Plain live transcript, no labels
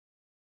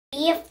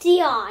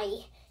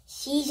Bfdi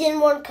Season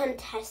 1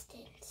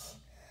 contestants.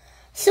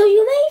 So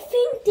you may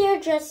think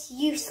they're just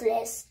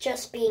useless,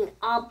 just being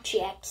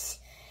objects.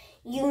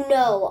 You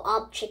know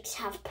objects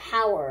have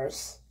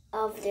powers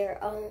of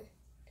their own.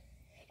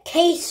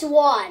 Case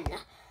 1,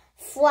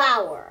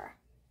 flower.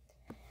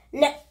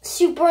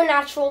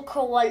 Supernatural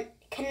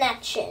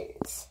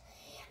connections.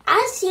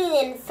 As seen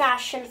in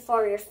Fashion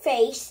for Your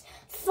Face,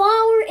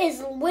 flower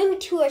is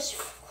linked to her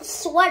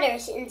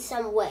sweaters in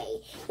some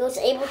way. He was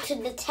able to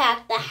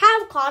detect the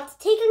have-cots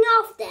taking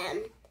off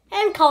them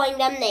and calling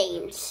them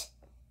names.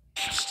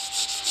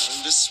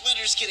 The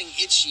sweater's getting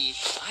itchy.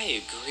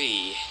 I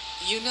agree.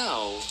 You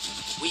know,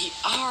 we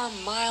are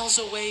miles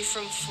away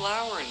from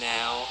Flower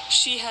now.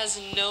 She has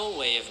no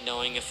way of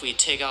knowing if we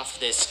take off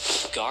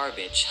this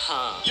garbage,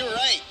 huh? You're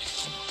right.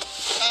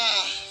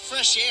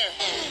 Fresh air.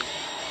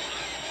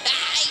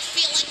 I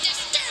feel a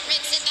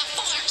disturbance in the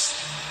force.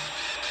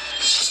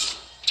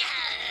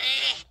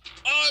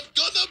 I'm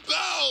gonna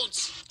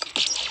bounce!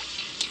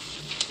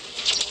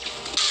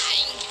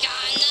 I'm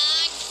gonna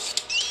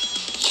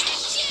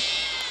get you!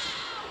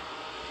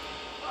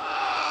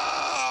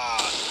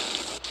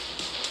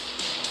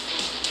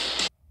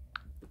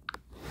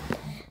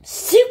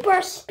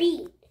 Super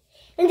speed.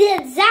 In the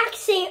exact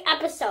same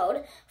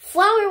episode,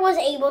 Flower was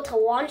able to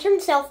launch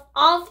himself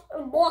off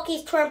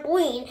Walkie's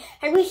trampoline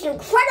and reach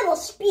incredible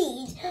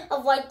speeds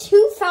of like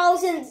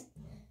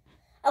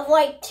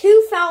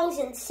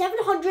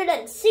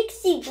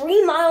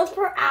 2,763 miles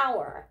per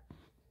hour.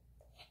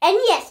 And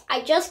yes,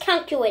 I just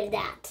calculated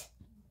that.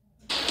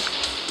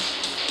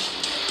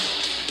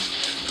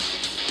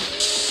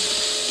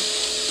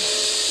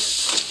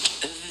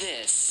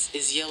 This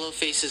is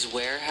Yellowface's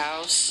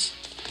warehouse.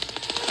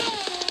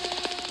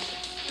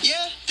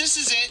 Yeah, this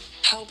is it.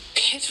 How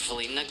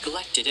pitifully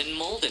neglected and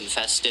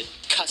mold-infested.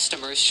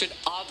 Customers should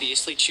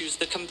obviously choose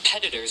the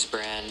competitor's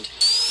brand.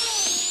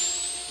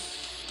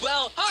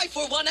 Well, I,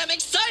 for one, am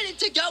excited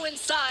to go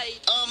inside.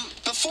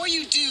 Before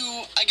you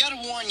do, I gotta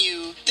warn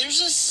you,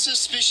 there's a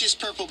suspicious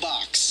purple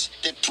box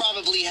that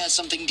probably has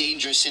something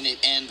dangerous in it,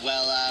 and,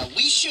 well,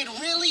 we should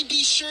really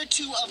be sure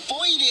to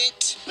avoid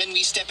it when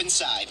we step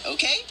inside,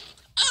 okay?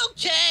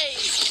 Okay.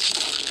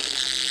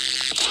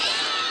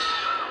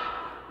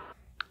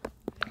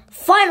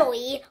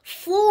 Finally,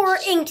 floor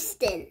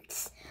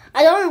instance.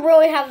 I don't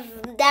really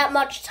have that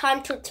much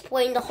time to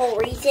explain the whole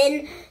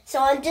reason, so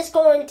I'm just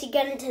going to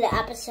get into the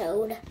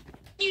episode.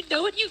 You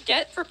know what you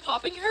get for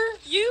popping her?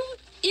 You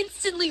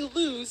instantly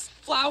lose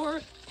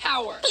flower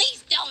power.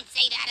 Please don't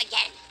say that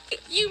again.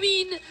 You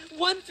mean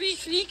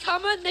 133,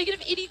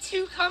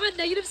 -82,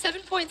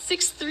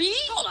 -7.63?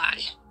 Hold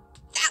on.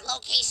 That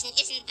location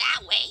isn't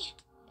that way.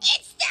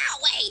 It's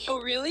that way.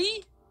 Oh,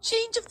 really?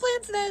 Change of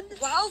plans then.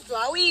 Wow,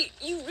 Flowey,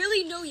 you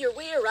really know your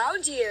way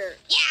around here.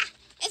 Yeah,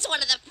 it's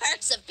one of the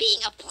perks of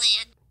being a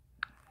plant.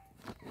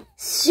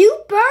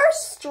 Super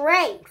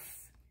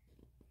strength.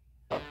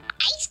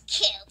 Ice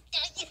Cube,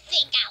 don't you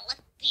think I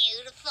look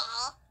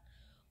beautiful?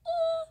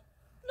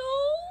 No.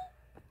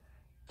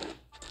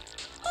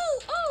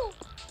 Oh,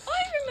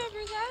 I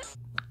remember that.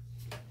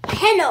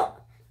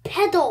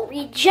 Pedal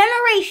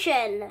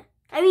regeneration.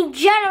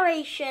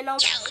 Generation.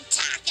 Joe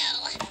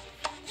Taco,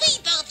 we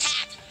both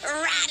have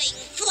rotting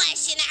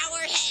flesh in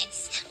our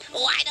heads.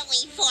 Why don't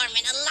we form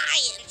an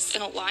alliance?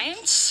 An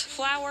alliance?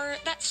 Flower,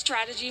 that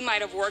strategy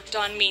might have worked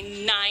on me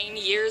 9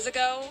 years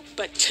ago,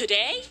 but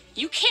today,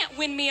 you can't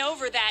win me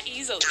over that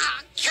easily.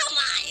 Oh, come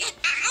on.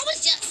 I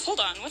was just... Hold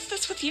on, what's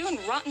this with you and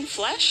rotten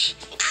flesh?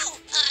 Oh,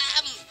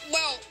 I mean...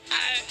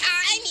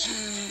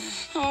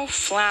 Oh,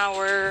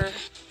 Flower.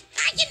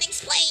 I can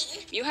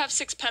explain. You have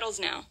 6 petals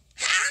now.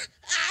 Huh?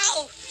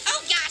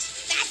 Oh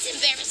gosh, that's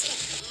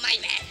embarrassing. My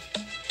bad.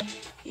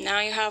 Now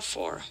you have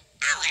 4.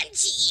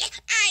 OMG,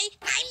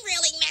 I'm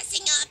really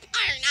messing up,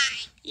 aren't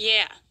I?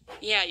 Yeah,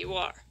 you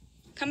are.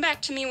 Come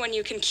back to me when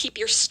you can keep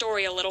your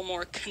story a little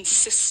more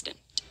consistent.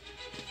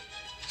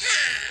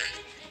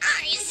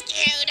 I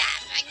screwed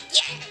up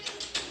again.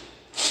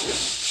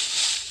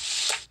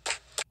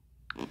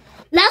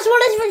 Last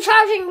one is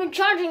recharging.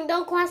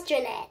 Don't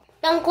question it.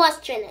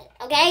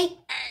 Okay?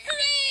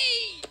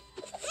 Hooray!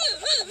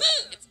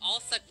 It's all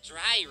sucked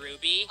dry,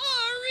 Ruby.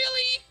 Oh,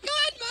 really?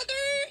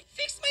 Godmother,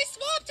 fix my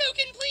swap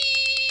token,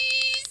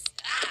 please.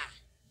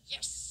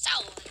 You're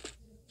so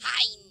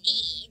high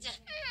need.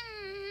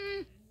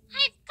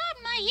 I've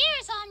got my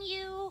ears on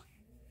you.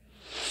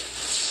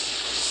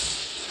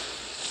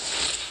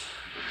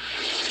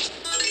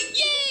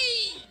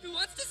 Yay! Who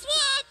wants to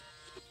swap?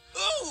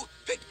 Oh,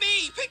 pick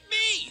me!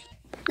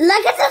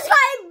 Like and subscribe!